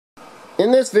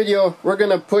In this video, we're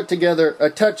going to put together a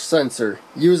touch sensor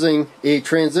using a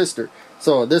transistor.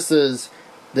 So this is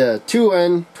the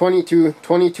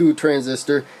 2n2222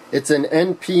 transistor. It's an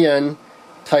NPN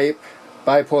type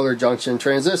bipolar junction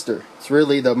transistor. It's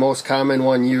really the most common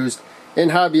one used in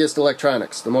hobbyist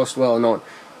electronics, the most well known.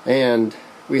 And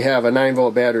we have a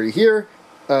 9-volt battery here,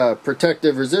 a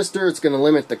protective resistor. It's going to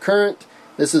limit the current.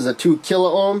 This is a 2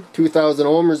 kilo ohm, 2000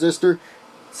 ohm resistor.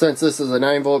 Since this is a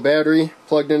 9-volt battery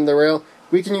plugged into the rail,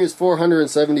 we can use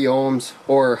 470 ohms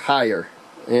or higher.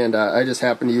 And I just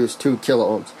happen to use 2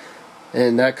 kilo ohms.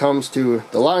 And that comes to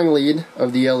the long lead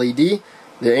of the LED.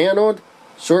 The anode,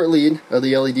 short lead of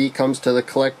the LED, comes to the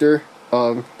collector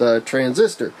of the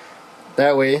transistor.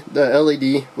 That way the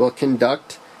LED will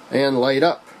conduct and light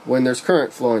up when there's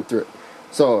current flowing through it.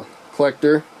 So,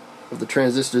 collector of the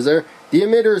transistor is there. The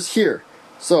emitter is here.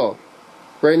 So,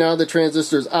 right now the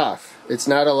transistor is off. It's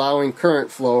not allowing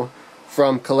current flow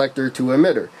from collector to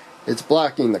emitter. It's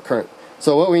blocking the current.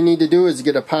 So what we need to do is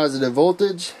get a positive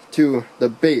voltage to the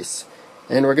base.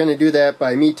 And we're going to do that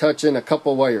by me touching a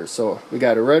couple wires. So we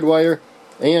got a red wire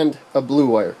and a blue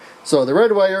wire. So the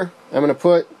red wire I'm going to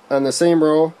put on the same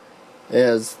row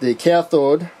as the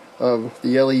cathode of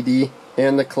the LED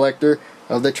and the collector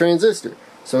of the transistor.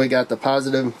 So we got the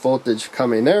positive voltage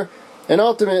coming there. And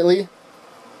ultimately,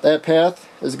 that path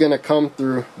is going to come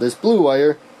through this blue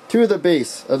wire to the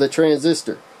base of the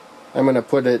transistor. I'm going to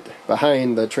put it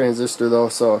behind the transistor though,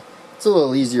 so it's a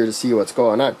little easier to see what's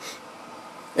going on.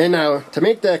 And now, to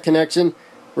make that connection,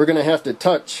 we're going to have to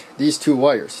touch these two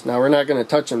wires. Now, we're not going to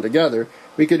touch them together.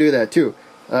 We could do that too.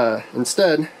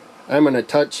 Instead, I'm going to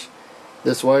touch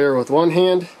this wire with one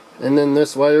hand and then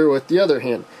this wire with the other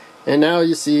hand. And now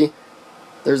you see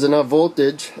there's enough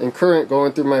voltage and current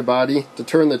going through my body to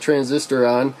turn the transistor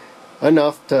on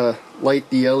enough to light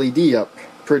the LED up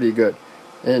pretty good.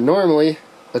 And normally,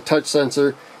 a touch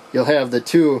sensor, you'll have the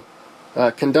two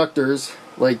conductors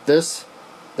like this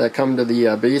that come to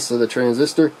the base of the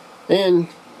transistor, and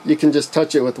you can just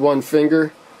touch it with one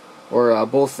finger or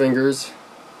both fingers.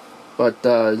 But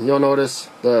you'll notice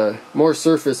the more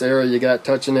surface area you got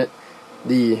touching it,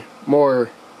 the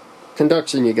more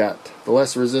conduction you got, the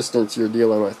less resistance you're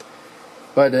dealing with.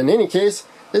 But in any case,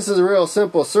 this is a real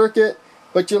simple circuit,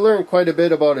 but you learn quite a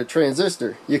bit about a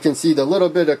transistor. You can see the little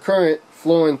bit of current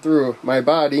flowing through my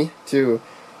body to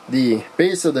the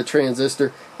base of the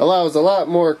transistor allows a lot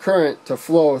more current to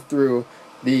flow through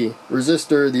the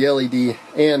resistor, the LED,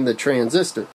 and the transistor.